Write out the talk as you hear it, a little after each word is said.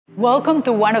Welcome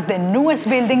to one of the newest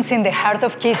buildings in the heart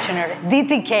of Kitchener,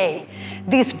 DTK.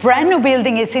 This brand new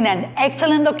building is in an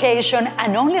excellent location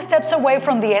and only steps away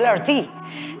from the LRT.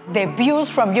 The views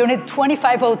from Unit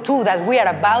 2502 that we are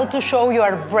about to show you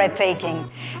are breathtaking.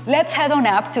 Let's head on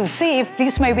up to see if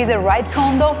this may be the right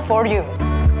condo for you.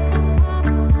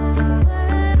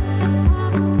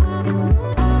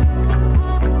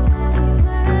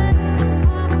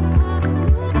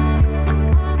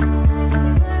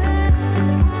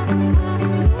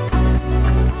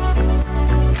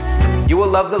 You will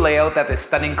love the layout that this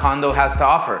stunning condo has to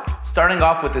offer, starting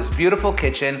off with this beautiful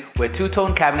kitchen with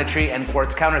two-tone cabinetry and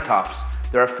quartz countertops.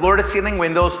 There are floor-to-ceiling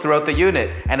windows throughout the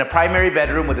unit and a primary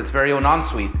bedroom with its very own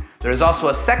ensuite. There is also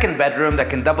a second bedroom that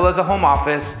can double as a home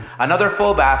office, another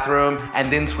full bathroom,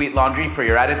 and in-suite laundry for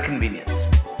your added convenience.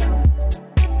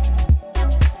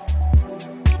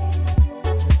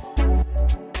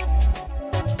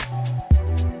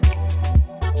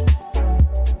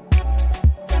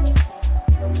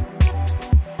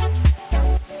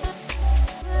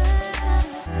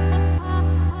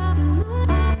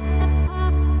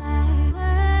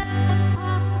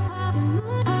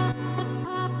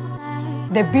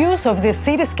 The views of the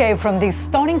cityscape from this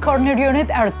stunning corner unit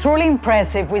are truly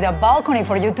impressive, with a balcony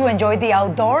for you to enjoy the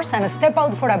outdoors and step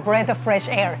out for a breath of fresh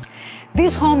air.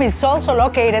 This home is also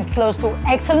located close to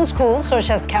excellent schools such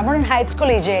as Cameron Heights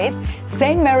Collegiate,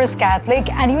 St. Mary's Catholic,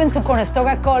 and even to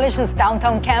Conestoga College's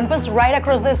downtown campus right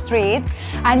across the street,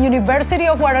 and University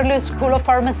of Waterloo School of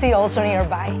Pharmacy also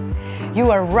nearby. You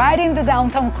are right in the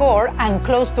downtown core and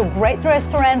close to great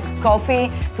restaurants, coffee,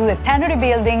 to the Tannery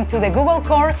Building, to the Google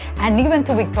Core, and even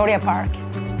to Victoria Park.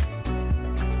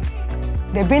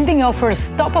 The building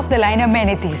offers top-of-the-line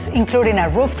amenities, including a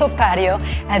rooftop patio,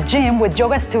 a gym with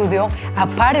yoga studio, a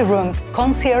party room,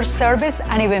 concierge service,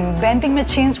 and even vending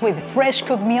machines with fresh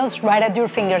cooked meals right at your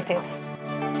fingertips.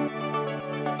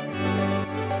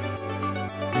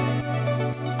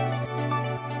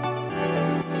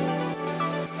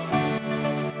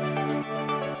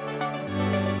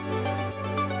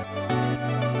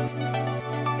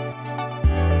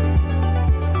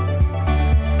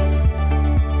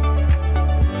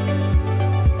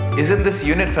 Isn't this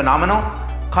unit phenomenal?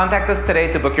 Contact us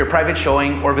today to book your private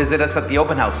showing or visit us at the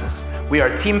open houses. We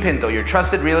are Team Pinto, your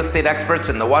trusted real estate experts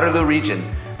in the Waterloo region.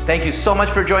 Thank you so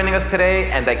much for joining us today,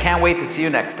 and I can't wait to see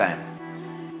you next time.